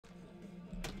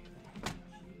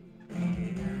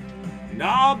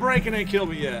No, breaking ain't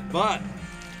killed me yet, but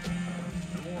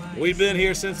we've been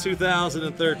here since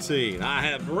 2013. I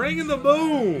have bringing the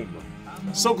boom.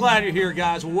 So glad you're here,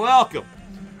 guys. Welcome.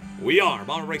 We are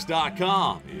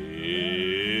BomberBreaks.com,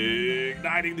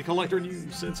 igniting the collector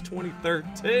news since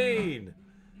 2013.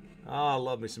 I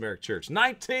love me some Eric Church.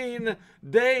 19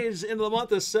 days into the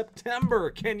month of September.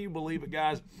 Can you believe it,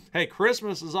 guys? Hey,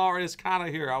 Christmas is already, it's kind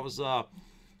of here. I was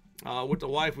with the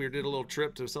wife. We did a little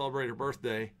trip to celebrate her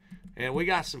birthday, and we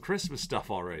got some Christmas stuff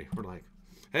already. We're like,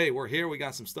 hey, we're here. We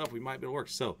got some stuff. We might be able to work.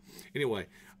 So anyway,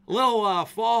 a little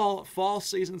fall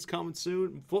season's coming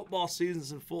soon. Football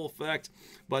season's in full effect.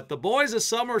 But the boys of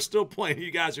summer are still playing.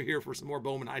 You guys are here for some more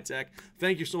Bowman High Tech.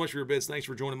 Thank you so much for your bids. Thanks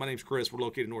for joining. My name's Chris. We're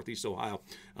located in Northeast Ohio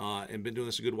and been doing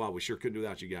this a good while. We sure couldn't do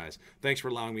without you guys. Thanks for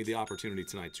allowing me the opportunity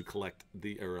tonight to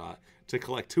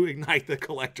ignite the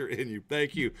collector in you.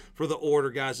 Thank you for the order,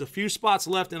 guys. A few spots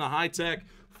left in a High Tech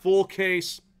full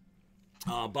case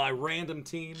by random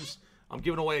teams. I'm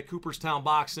giving away a Cooperstown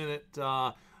box in it.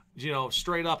 You know,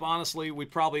 straight up, honestly, we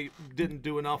probably didn't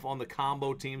do enough on the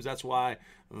combo teams. That's why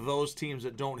those teams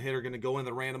that don't hit are going to go in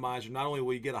the randomizer. Not only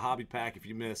will you get a hobby pack, if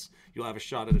you miss, you'll have a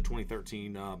shot at a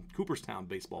 2013 Cooperstown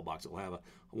baseball box. It'll have a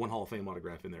one Hall of Fame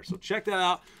autograph in there. So check that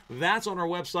out. That's on our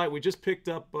website. We just picked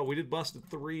up, we did busted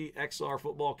 3 XR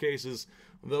football cases.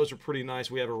 Those are pretty nice.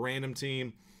 We have a random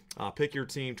team. Pick your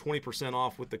team, 20%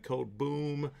 off with the code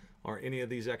BOOM. Are any of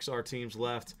these XR teams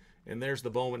left? And there's the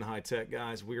Bowman High Tech,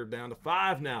 guys. We are down to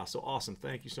 5 now. So awesome.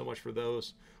 Thank you so much for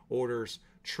those orders.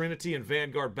 Trinity and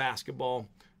Vanguard basketball,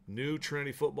 new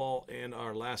Trinity football, and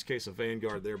our last case of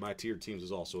Vanguard there by tiered teams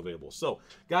is also available. So,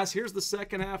 guys, here's the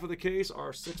second half of the case,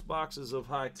 our 6 boxes of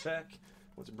High Tech.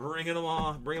 Let's bring them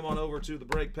on over to the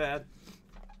brake pad,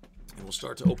 and we'll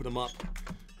start to open them up.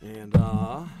 And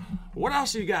what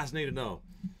else do you guys need to know?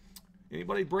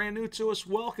 Anybody brand new to us,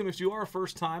 welcome. If you are a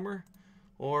first-timer,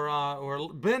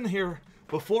 or been here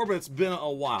before, but it's been a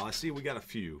while. I see we got a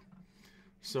few.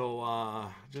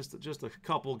 So just a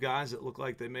couple guys that look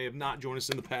like they may have not joined us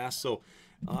in the past. So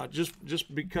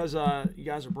just because you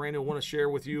guys are brand new, I want to share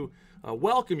with you,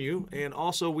 welcome you. And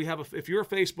also we have if you're a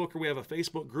Facebooker, we have a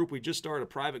Facebook group. We just started a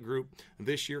private group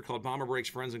this year called Bomber Breaks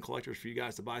Friends and Collectors for you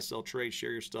guys to buy, sell, trade,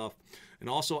 share your stuff. And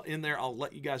also in there, I'll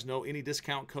let you guys know any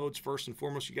discount codes first and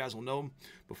foremost. You guys will know them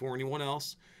before anyone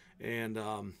else. And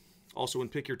also, when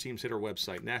Pick Your Teams hit our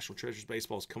website, National Treasures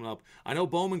Baseball is coming up. I know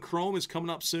Bowman Chrome is coming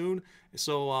up soon,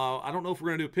 so I don't know if we're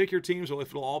going to do Pick Your Teams or if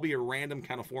it'll all be a random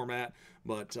kind of format,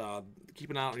 but keep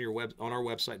an eye out on our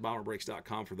website,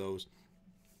 BomberBreaks.com, for those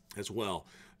as well.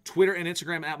 Twitter and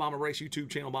Instagram at Bomber Breaks, YouTube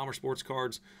channel Bomber Sports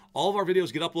Cards. All of our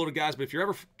videos get uploaded, guys, but if you're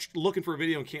ever looking for a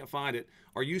video and can't find it,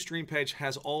 our Ustream page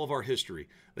has all of our history.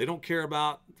 They don't care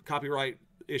about copyright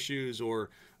issues or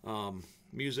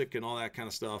music and all that kind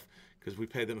of stuff, because we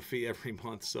pay them a fee every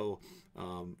month. So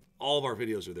all of our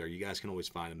videos are there. You guys can always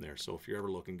find them there. So if you're ever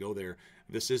looking, go there.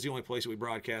 This is the only place that we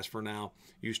broadcast for now,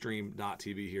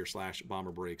 ustream.tv here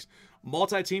 /Bomber Breaks.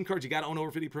 Multi-team cards, you got to own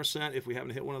over 50% if we haven't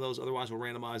hit one of those. Otherwise, we'll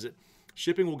randomize it.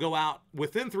 Shipping will go out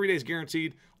within 3 days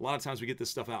guaranteed. A lot of times we get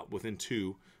this stuff out within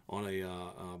 2 on a,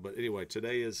 but anyway,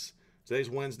 today's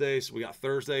Wednesday, so we got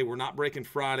Thursday. We're not breaking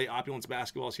Friday. Opulence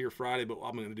Basketball is here Friday, but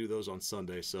I'm going to do those on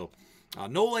Sunday. So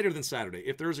no later than Saturday.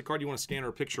 If there's a card you want to scan or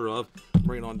a picture of,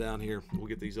 bring it on down here. We'll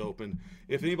get these open.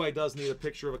 If anybody does need a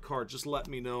picture of a card, just let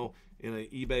me know in an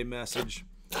eBay message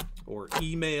or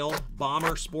email.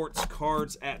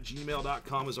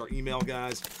 bombersportscards@gmail.com is our email,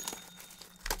 guys.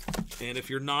 And if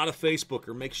you're not a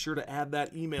Facebooker, make sure to add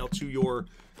that email to your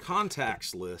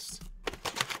contacts list.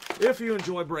 If you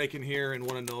enjoy breaking here and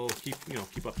want to know, keep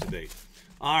up to date.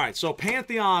 All right, so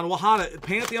Pantheon,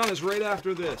 Pantheon is right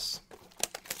after this.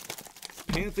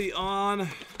 Pantheon.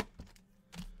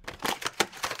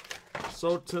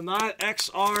 So tonight,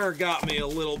 XR got me a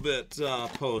little bit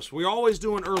post. We're always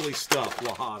doing early stuff,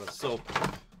 Wahada. So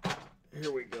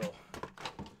here we go.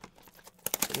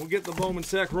 We'll get the Bowman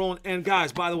Tech rolling. And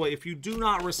guys, by the way, if you do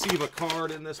not receive a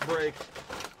card in this break,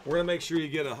 we're going to make sure you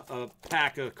get a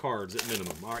pack of cards at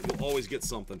minimum. All right, you'll always get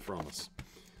something from us.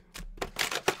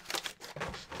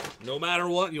 No matter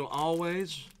what, you'll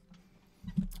always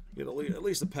get at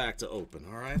least a pack to open.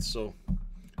 All right, so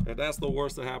if that's the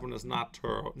worst that happened, it's not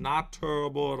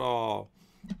terrible at all.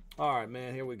 All right,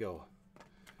 man, here we go.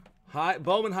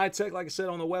 Bowman High Tech, like I said,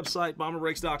 on the website,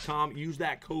 bomberbreaks.com. Use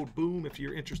that code BOOM if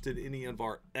you're interested in any of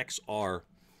our XR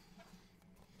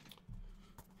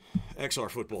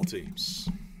football teams.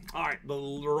 All right, the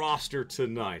roster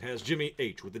tonight has Jimmy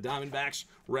H. with the Diamondbacks,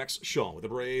 Rex Shaw with the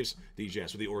Braves,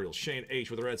 DJS with the Orioles, Shane H.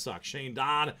 with the Red Sox, Shane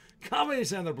Dodd,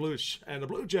 Cubbies and the Blue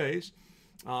Jays,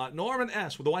 Norman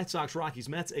S. with the White Sox, Rockies,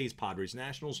 Mets, A's, Padres,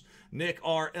 Nationals. Nick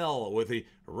R.L. with the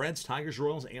Reds, Tigers,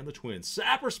 Royals, and the Twins.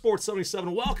 Sapper Sports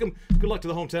 77, welcome. Good luck to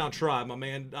the hometown tribe, my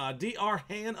man. DR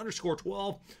Han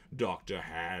 _12. Dr.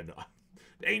 Han.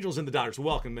 Angels and the Dodgers,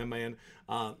 welcome, my man.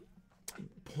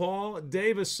 Paul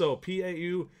Davis, so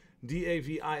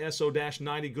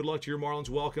PAUDAVISO-90. Good luck to your Marlins.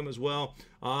 Welcome as well.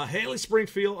 Haley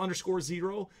Springfield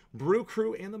 _0. Brew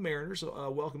Crew and the Mariners.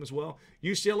 Welcome as well.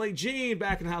 UCLA Gene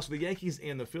back in the house with the Yankees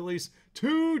and the Phillies.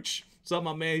 Tooch. What's up,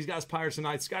 my man? He's got his Pirates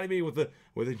tonight. Scotty B with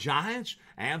the Giants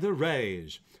and the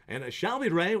Rays. And Shelby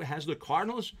Ray has the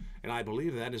Cardinals. And I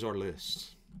believe that is our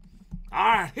list. All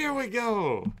right, here we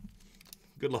go.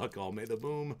 Good luck, all. May the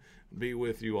boom be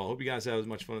with you all. Hope you guys have as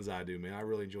much fun as I do, man. I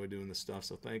really enjoy doing this stuff,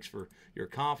 so thanks for your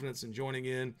confidence in joining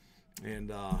in.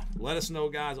 And let us know,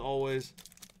 guys, always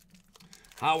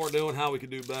how we're doing, how we can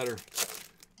do better.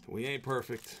 We ain't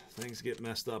perfect. Things get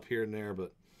messed up here and there,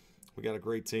 but we got a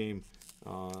great team.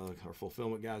 Our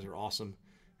fulfillment guys are awesome,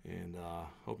 and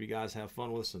hope you guys have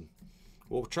fun with us, and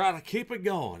we'll try to keep it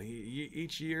going.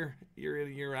 Each year in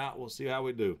and year out, we'll see how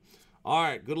we do. All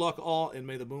right, good luck all, and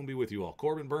may the boom be with you all.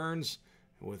 Corbin Burns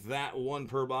with that 1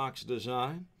 per box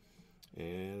design.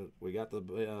 And we got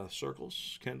the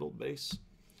circles, Kendall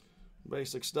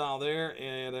basic style there.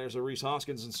 And there's a Reese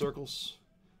Hoskins in circles.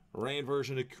 Rain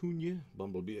version Acuna,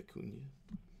 Bumblebee Acuna.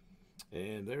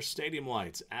 And there's stadium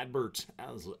lights, Adbert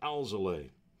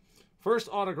Alzolay. First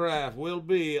autograph will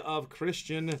be of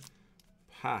Christian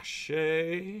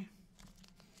Pache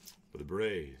for the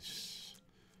Braves.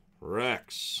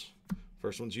 Rex.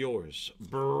 First one's yours.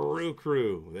 Brew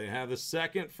Crew. They have the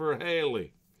second for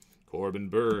Haley. Corbin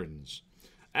Burns.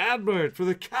 Adbert for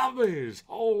the Cowboys.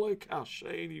 Holy cow.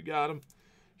 Shane, you got him.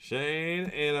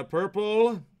 Shane. And a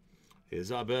purple.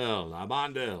 Isabel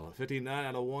Abandel. 59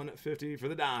 out of 150 for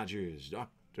the Dodgers.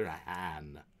 Dr.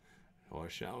 Han. Or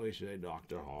shall we say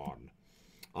Dr. Hahn.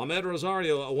 Ahmed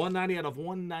Rosario. A 190 out of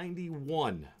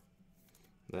 191.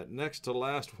 That next to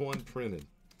last one printed.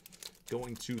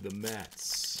 Going to the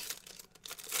Mets.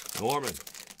 Norman.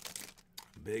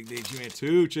 Big DG Man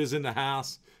Tooch is in the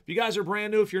house. If you guys are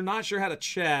brand new, if you're not sure how to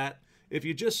chat, if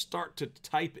you just start to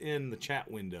type in the chat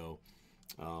window,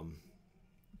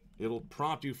 it'll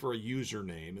prompt you for a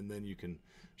username, and then you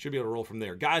should be able to roll from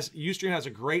there. Guys, Ustream has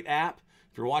a great app.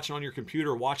 If you're watching on your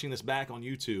computer or watching this back on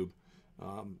YouTube,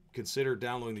 consider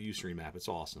downloading the Ustream app. It's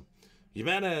awesome.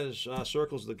 Jimenez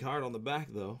circles the card on the back,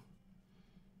 though.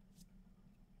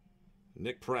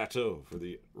 Nick Prato for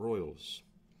the Royals.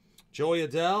 Joey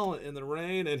Adele in the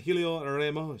rain, and Helio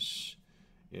Ramos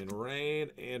in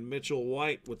rain, and Mitchell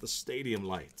White with the stadium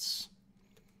lights.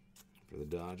 For the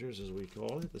Dodgers, as we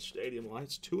call it, the stadium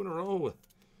lights. 2 in a row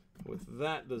with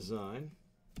that design.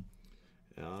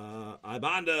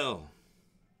 Ibandel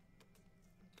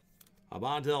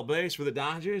base for the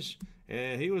Dodgers,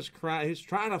 and he's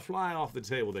trying to fly off the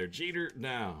table there. Jeter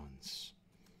Downs.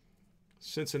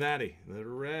 Cincinnati, the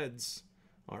Reds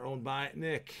are owned by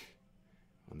Nick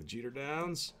on the Jeter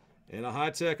Downs, and a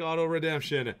high-tech auto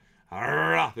redemption.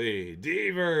 Rafi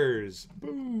Devers.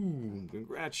 Boom.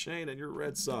 Congrats, Shane, and your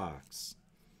Red Sox.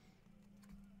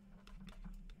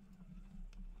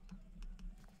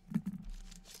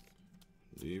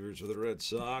 Devers for the Red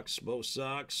Sox, both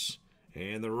Sox.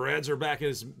 And the Reds are back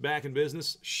in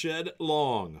business. Shed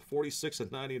Long,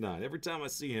 46/99. Every time I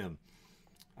see him,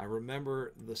 I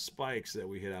remember the spikes that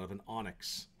we hit out of an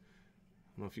Onyx. I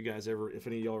don't know if you guys if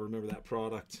any of y'all remember that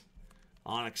product.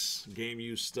 Onyx,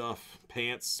 game-used stuff,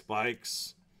 pants,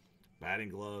 spikes, batting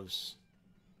gloves.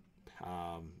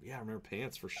 Yeah, I remember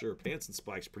pants for sure. Pants and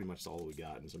spikes pretty much all we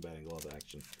got in some batting glove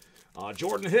action.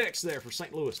 Jordan Hicks there for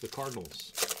St. Louis, the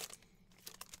Cardinals.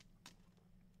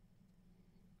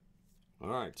 All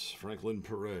right, Franklin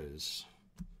Perez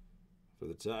for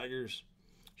the Tigers.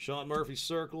 Sean Murphy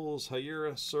circles,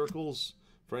 Hayura circles,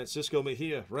 Francisco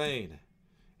Mejia, rain,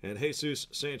 and Jesus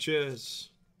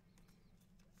Sanchez.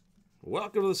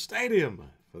 Welcome to the stadium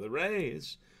for the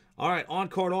Rays. All right,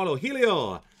 on-card auto,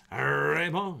 Helio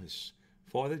Ramos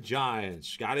for the Giants.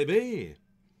 Scotty B.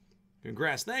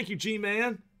 Congrats. Thank you,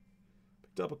 G-Man.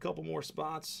 Picked up a couple more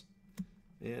spots.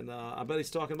 And I bet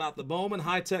he's talking about the Bowman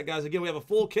high-tech, guys. Again, we have a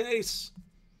full case.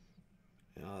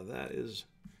 That is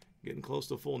getting close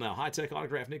to full now. High-tech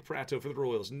autograph, Nick Prato for the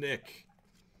Royals. Nick.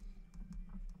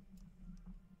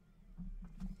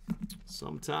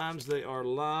 Sometimes they are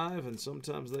live, and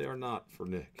sometimes they are not for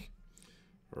Nick.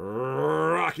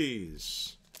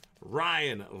 Rockies.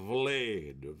 Ryan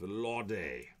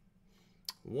Vlade.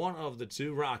 One of the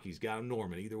two Rockies got him.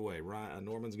 Norman. Either way,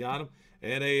 Norman's got him.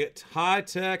 And a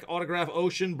high-tech autograph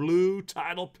Ocean Blue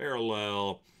title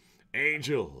parallel.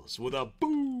 Angels with a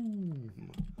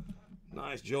boom.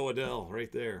 Nice Joe Adele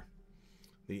right there.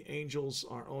 The Angels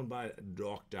are owned by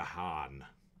Dr. Hahn.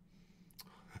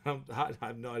 I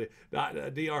have no idea.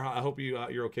 Dr. I hope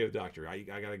you're okay with Doctor. I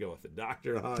gotta go with it.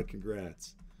 Dr. Hahn,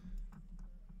 congrats.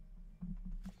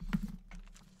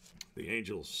 The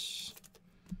Angels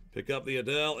pick up the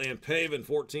Adele and paving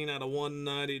 14 out of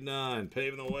 199.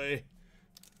 Paving the way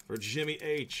for Jimmy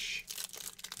H.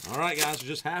 All right, guys, we're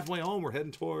just halfway home. We're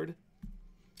heading toward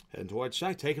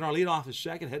second. Taking our lead off is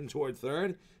second, heading toward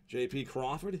third. J.P.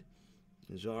 Crawford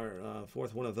is our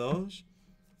fourth one of those.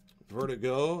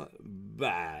 Vertigo,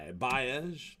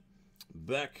 Baez,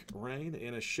 Beck, Rain,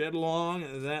 and a shed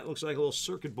long. That looks like a little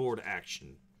circuit board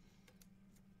action.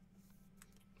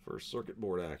 First circuit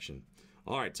board action.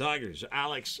 All right, Tigers,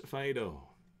 Alex Fado.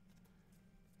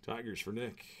 Tigers for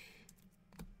Nick.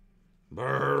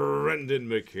 Brendan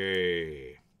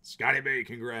McKay. Scotty B,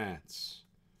 congrats.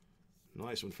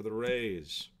 Nice one for the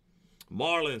Rays.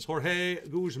 Marlins, Jorge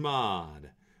Guzman.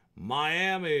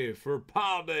 Miami for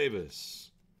Paul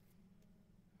Davis.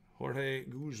 Jorge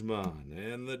Guzman.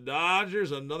 And the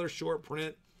Dodgers, another short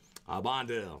print.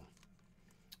 Abandel.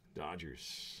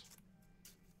 Dodgers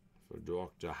for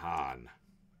Dr. Hahn.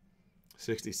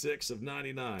 66 of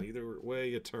 99. Either way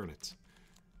you turn it.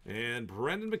 And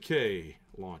Brendan McKay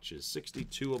launches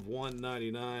 62 of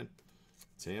 199.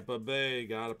 Tampa Bay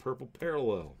got a purple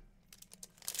parallel.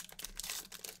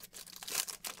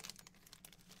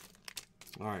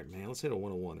 All right, man, let's hit a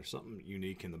 101. There's something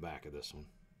unique in the back of this one.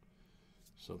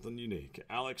 Something unique.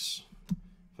 Alex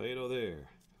Fado there.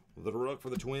 The Rook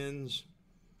for the Twins.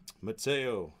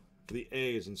 Mateo for the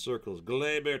A's in circles.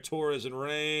 Gleyber Torres in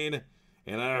rain.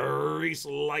 And a Reese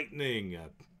Lightning. I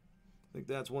think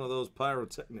that's one of those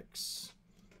pyrotechnics.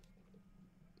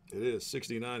 It is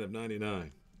 69 of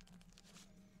 99.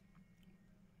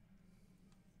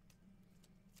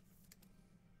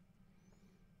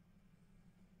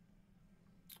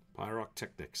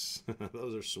 Pyrotechnics.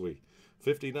 Those are sweet.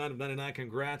 59 of 99.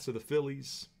 Congrats to the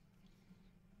Phillies.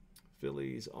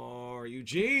 Phillies are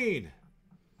Eugene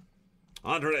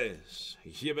Andres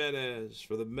Jimenez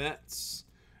for the Mets.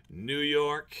 New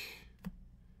York.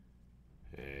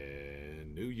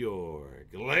 And New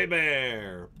York.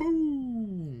 Gleyber.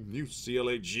 Boom.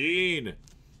 UCLA Gene.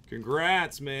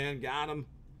 Congrats, man. Got him.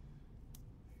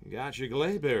 Got you,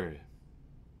 Gleyber.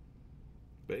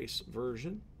 Base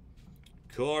version.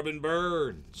 Corbin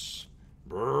Burns.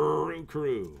 Brew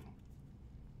Crew.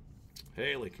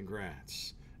 Haley,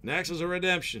 congrats. Next is a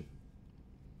redemption.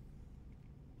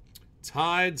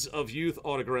 Tides of Youth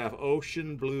autograph.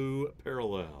 Ocean Blue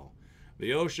Parallel.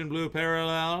 The Ocean Blue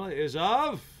Parallel is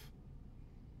of...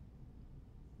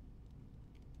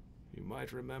 You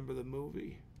might remember the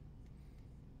movie.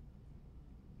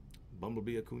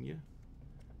 Bumblebee Acuna.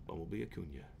 Bumblebee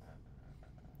Acuna.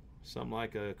 Something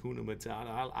like Acuna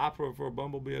Matata. I prefer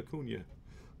Bumblebee Acuna.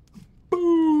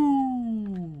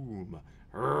 Boom!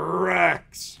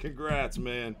 Rex! Congrats,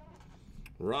 man.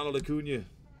 Ronald Acuna.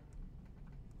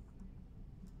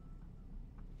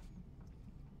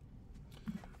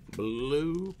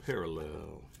 Blue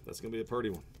Parallel. That's going to be a pretty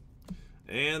one.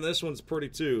 And this one's pretty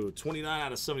too. 29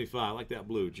 out of 75. I like that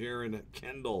blue. Jaron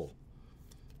Kendall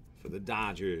for the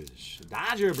Dodgers.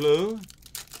 Dodger blue.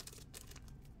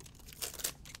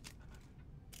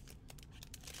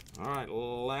 All right,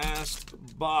 last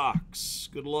box.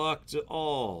 Good luck to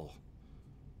all.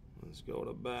 Let's go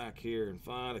to back here and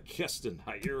find a Keston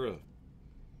Hyura.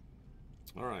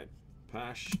 All right,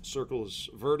 Pash circles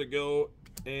Vertigo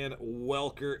and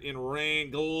Welker in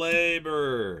rain.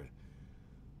 Gleyber.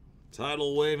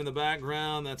 Tidal wave in the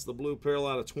background. That's the blue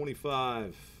parallel out of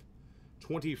 25.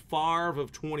 25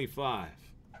 of 25.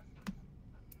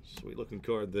 Sweet looking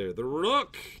card there. The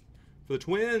Rook for the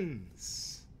Twins.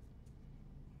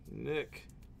 Nick,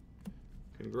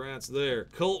 congrats there.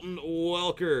 Colton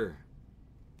Welker.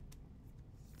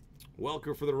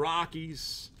 Welker for the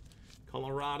Rockies.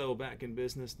 Colorado back in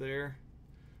business there.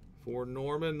 For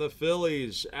Norman, the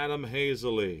Phillies, Adam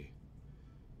Hazley.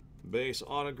 Base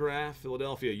autograph,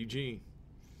 Philadelphia, Eugene.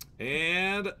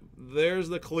 And there's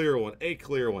the clear one, a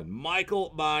clear one. Michael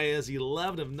Baez,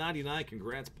 11 of 99.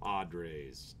 Congrats,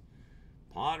 Padres.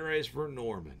 Padres for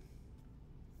Norman.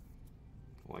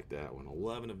 I like that one,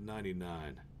 11 of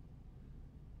 99.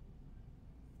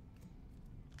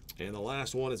 And the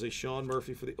last one is a Sean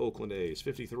Murphy for the Oakland A's,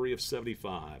 53 of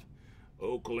 75.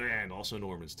 Oakland, also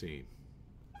Norman's team.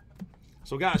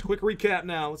 So, guys, quick recap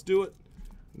now. Let's do it.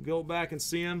 Go back and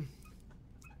see him.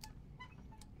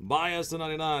 Baez to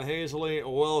 99. Hazley,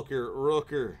 Welker,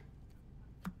 Rooker.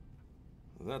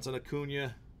 That's an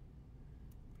Acuna.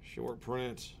 Short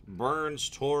print. Burns,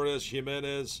 Torres,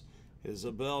 Jimenez,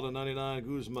 Isabel to 99,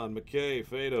 Guzman, McKay,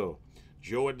 Fado,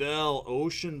 Joe Adele,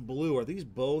 Ocean Blue. Are these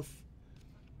both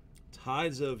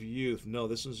Tides of Youth? No,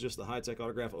 this one's just the high-tech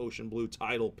autograph Ocean Blue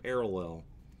title parallel.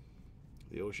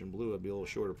 The Ocean Blue would be a little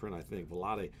shorter print, I think.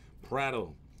 Velade,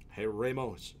 Prado, Hey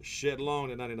Ramos, Shed Long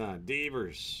to 99,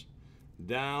 Devers,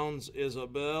 Downs,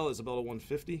 Isabel to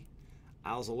 150,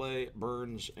 Alzale,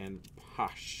 Burns, and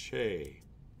Pache.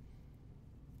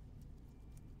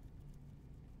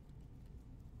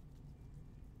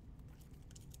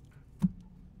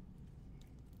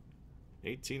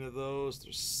 18 of those.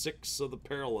 There's 6 of the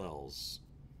parallels.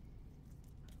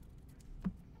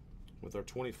 With our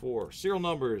 24. Serial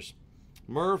numbers.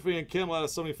 Murphy and Kimmel out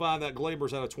of 75. That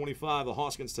Glaber's out of 25. The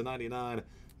Hoskins to 99.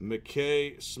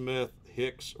 McKay, Smith,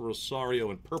 Hicks,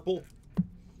 Rosario in purple.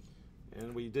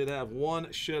 And we did have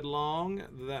one Shed Long.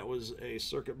 That was a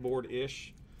circuit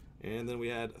board-ish. And then we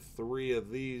had 3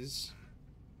 of these.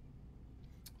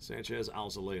 Sanchez,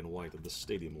 Alzale, and White of the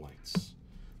Stadium Lights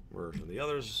version. The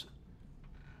others,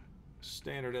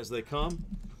 standard as they come.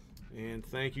 And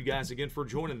thank you guys again for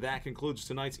joining. That concludes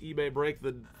tonight's eBay break.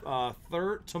 The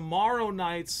tomorrow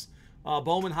night's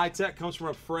Bowman High Tech comes from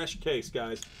a fresh case,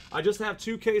 guys. I just have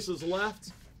 2 cases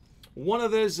left. One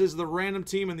of those is the random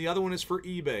team, and the other one is for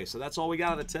eBay. So that's all we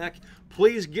got of the tech.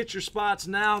 Please get your spots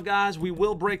now, guys. We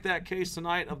will break that case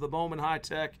tonight of the Bowman High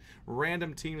Tech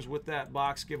random teams with that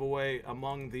box giveaway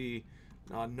among the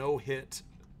no-hit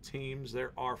teams.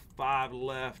 There are 5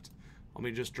 left. Let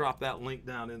me just drop that link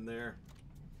down in there.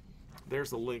 There's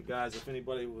the link, guys. If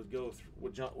anybody would go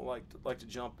would like to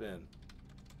jump in.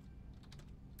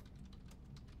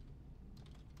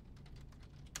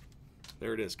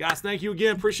 There it is. Guys, thank you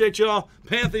again. Appreciate y'all.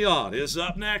 Pantheon is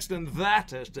up next, and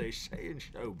that, as they say in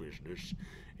show business,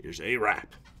 is a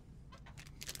wrap.